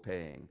incapable of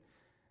paying.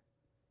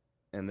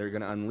 And they're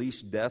going to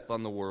unleash death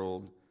on the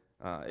world.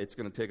 It's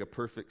going to take a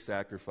perfect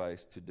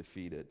sacrifice to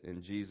defeat it.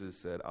 And Jesus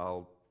said,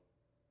 I'll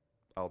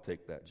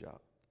take that job.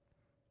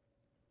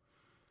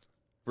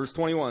 Verse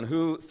 21,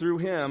 who through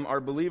him are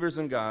believers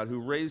in God, who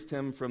raised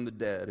him from the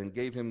dead and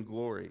gave him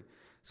glory,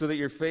 so that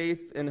your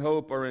faith and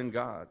hope are in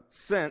God.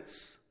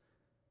 Since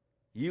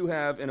you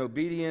have, in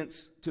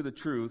obedience to the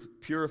truth,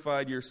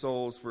 purified your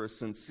souls for a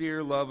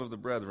sincere love of the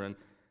brethren,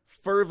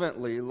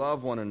 fervently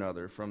love one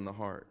another from the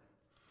heart.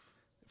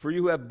 For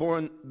you have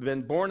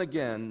been born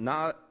again,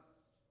 not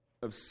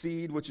of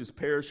seed which is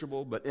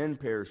perishable, but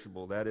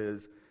imperishable, that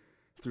is,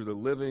 through the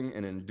living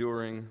and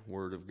enduring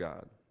Word of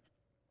God.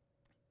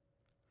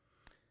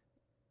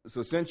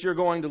 So since you're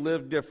going to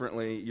live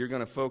differently, you're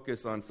going to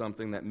focus on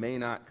something that may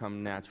not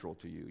come natural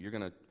to you. You're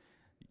going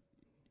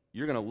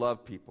to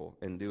love people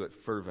and do it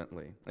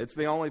fervently. It's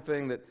the only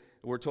thing that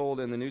we're told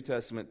in the New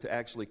Testament to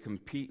actually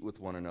compete with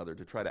one another,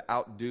 to try to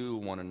outdo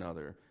one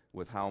another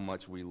with how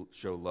much we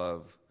show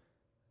love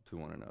to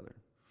one another.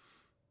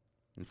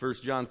 In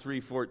 1 John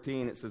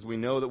 3:14, it says, "We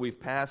know that we've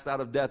passed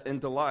out of death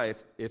into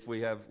life if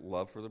we have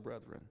love for the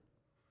brethren."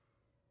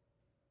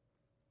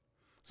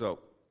 So,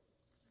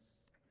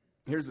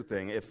 here's the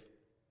thing.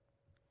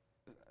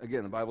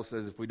 Again, the Bible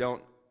says if we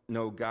don't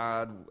know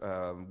God,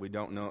 we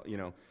don't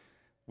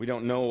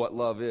know what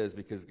love is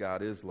because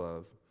God is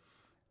love.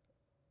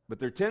 But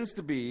there tends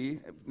to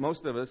be,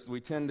 most of us,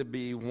 we tend to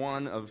be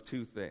one of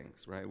two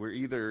things, right? We're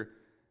either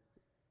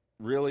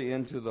really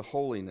into the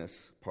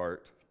holiness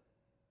part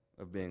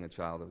of being a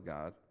child of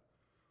God,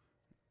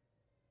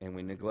 and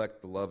we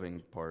neglect the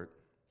loving part,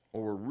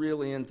 or we're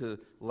really into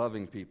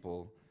loving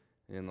people,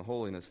 and the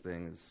holiness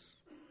thing is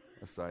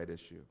a side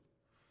issue.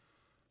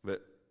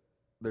 But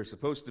they're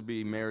supposed to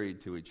be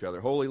married to each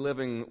other. Holy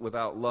living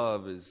without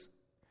love is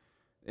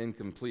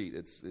incomplete.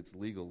 It's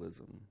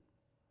legalism.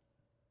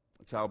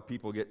 It's how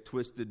people get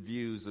twisted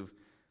views of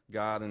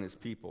God and his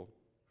people.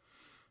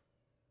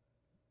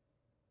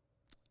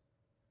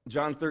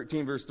 John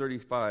 13, verse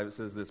 35, it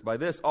says this, "By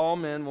this all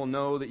men will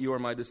know that you are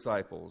my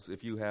disciples,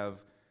 if you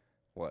have,"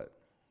 what?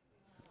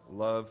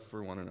 Love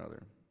for one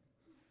another.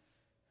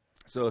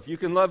 So if you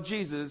can love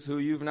Jesus, who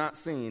you've not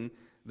seen,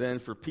 then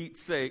for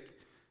Pete's sake,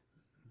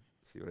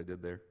 see what I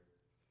did there?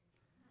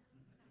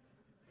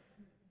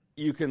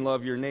 You can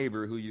love your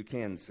neighbor who you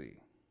can see,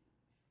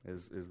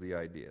 is the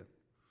idea.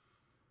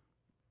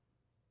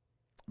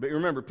 But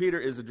remember, Peter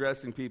is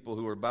addressing people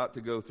who are about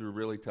to go through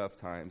really tough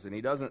times. And he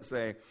doesn't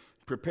say,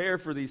 prepare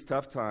for these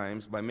tough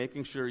times by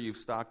making sure you've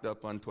stocked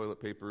up on toilet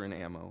paper and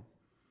ammo.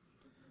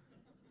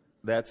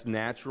 That's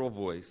natural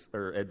voice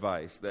or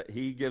advice that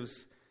he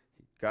gives.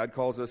 God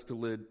calls us to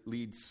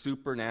lead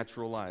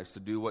supernatural lives, to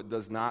do what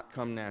does not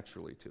come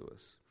naturally to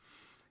us.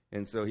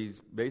 And so he's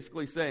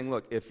basically saying,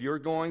 look, if you're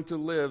going to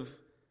live,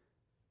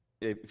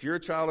 if you're a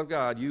child of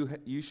God,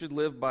 you should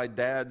live by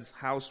Dad's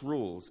house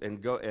rules,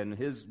 and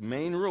his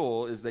main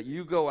rule is that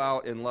you go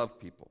out and love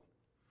people.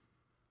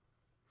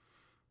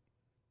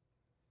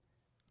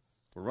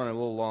 We're running a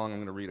little long. I'm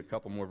going to read a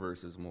couple more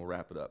verses and we'll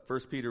wrap it up.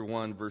 1 Peter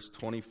 1, verse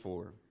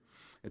 24.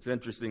 It's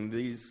interesting.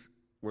 These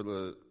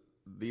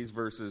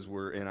verses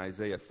were in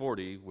Isaiah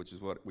 40, which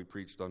is what we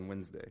preached on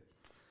Wednesday.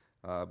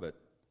 But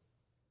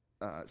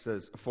it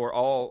says, "For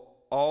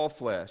all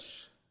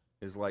flesh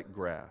is like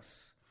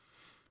grass,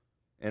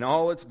 and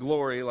all its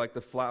glory like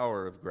the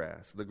flower of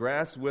grass. The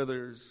grass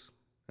withers,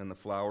 and the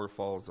flower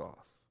falls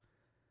off.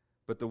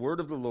 But the word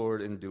of the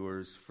Lord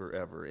endures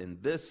forever.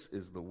 And this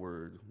is the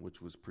word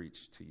which was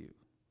preached to you."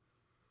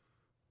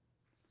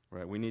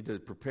 Right? We need to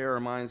prepare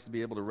our minds to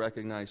be able to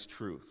recognize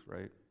truth,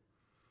 right?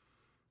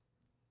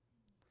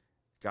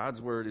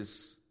 God's word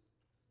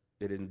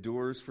it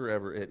endures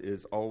forever. It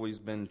has always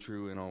been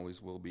true and always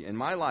will be. In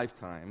my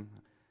lifetime,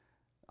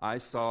 I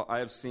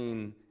have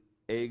seen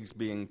eggs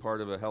being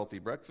part of a healthy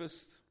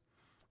breakfast.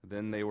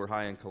 Then they were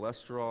high in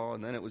cholesterol,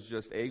 and then it was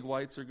just egg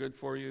whites are good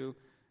for you.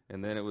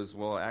 And then it was,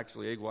 well,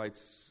 actually egg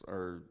whites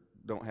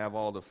don't have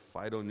all the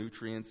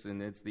phytonutrients,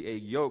 and it's the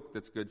egg yolk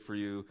that's good for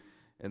you.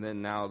 And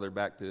then now they're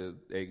back to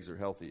eggs are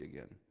healthy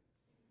again.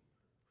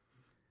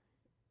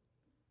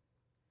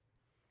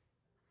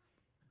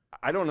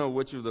 I don't know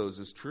which of those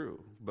is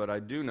true, but I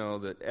do know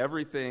that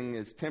everything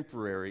is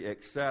temporary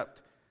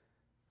except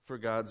for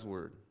God's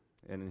word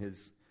and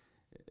his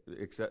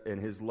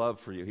love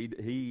for you.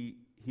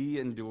 He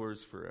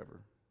endures forever.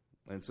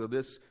 And so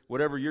this,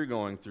 whatever you're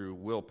going through,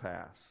 will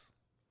pass.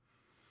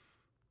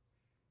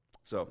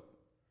 So,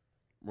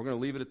 we're going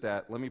to leave it at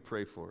that. Let me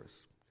pray for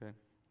us, okay?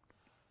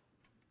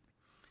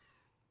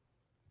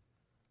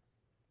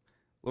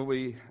 Lord,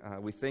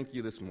 we thank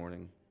you this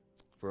morning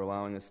for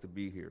allowing us to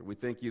be here. We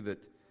thank you that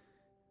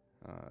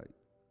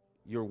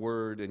your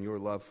word and your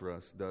love for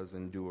us does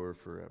endure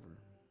forever.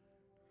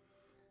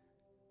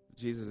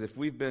 Jesus, if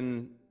we've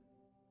been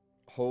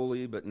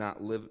holy but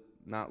not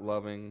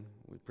loving,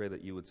 we pray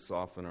that you would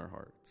soften our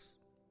hearts.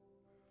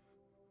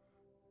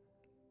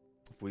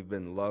 If we've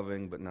been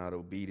loving but not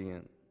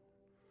obedient,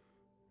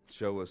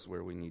 show us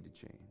where we need to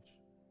change.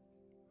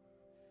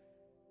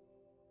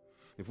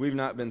 If we've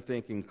not been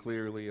thinking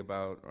clearly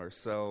about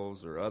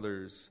ourselves or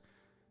others,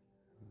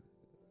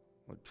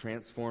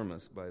 transform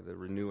us by the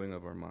renewing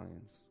of our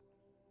minds.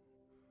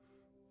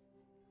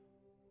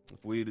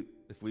 If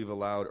we've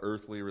allowed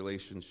earthly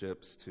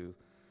relationships to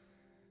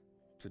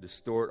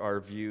distort our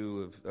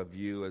view of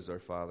you as our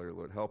Father,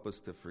 Lord, help us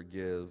to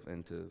forgive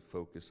and to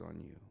focus on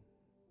you.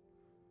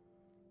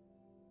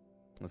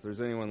 If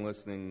there's anyone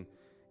listening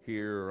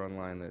here or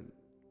online that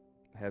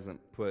hasn't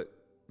put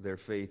their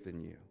faith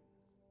in you,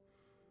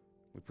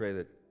 we pray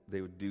that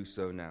they would do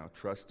so now,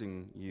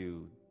 trusting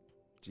you,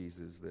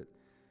 Jesus, that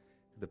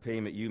the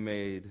payment you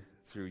made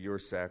through your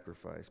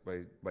sacrifice,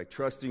 by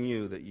trusting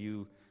you that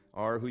you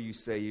are who you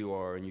say you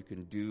are and you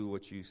can do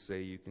what you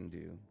say you can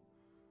do,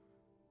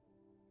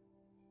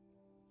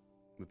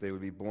 that they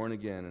would be born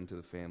again into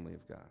the family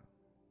of God,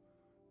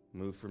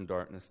 moved from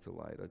darkness to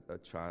light, a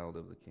child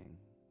of the King.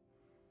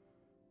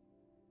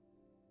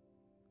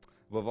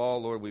 Above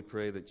all, Lord, we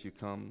pray that you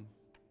come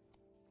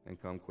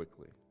and come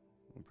quickly.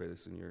 We pray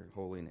this in your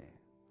holy name.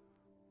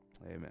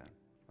 Amen.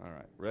 All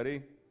right,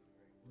 ready?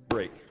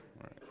 Break.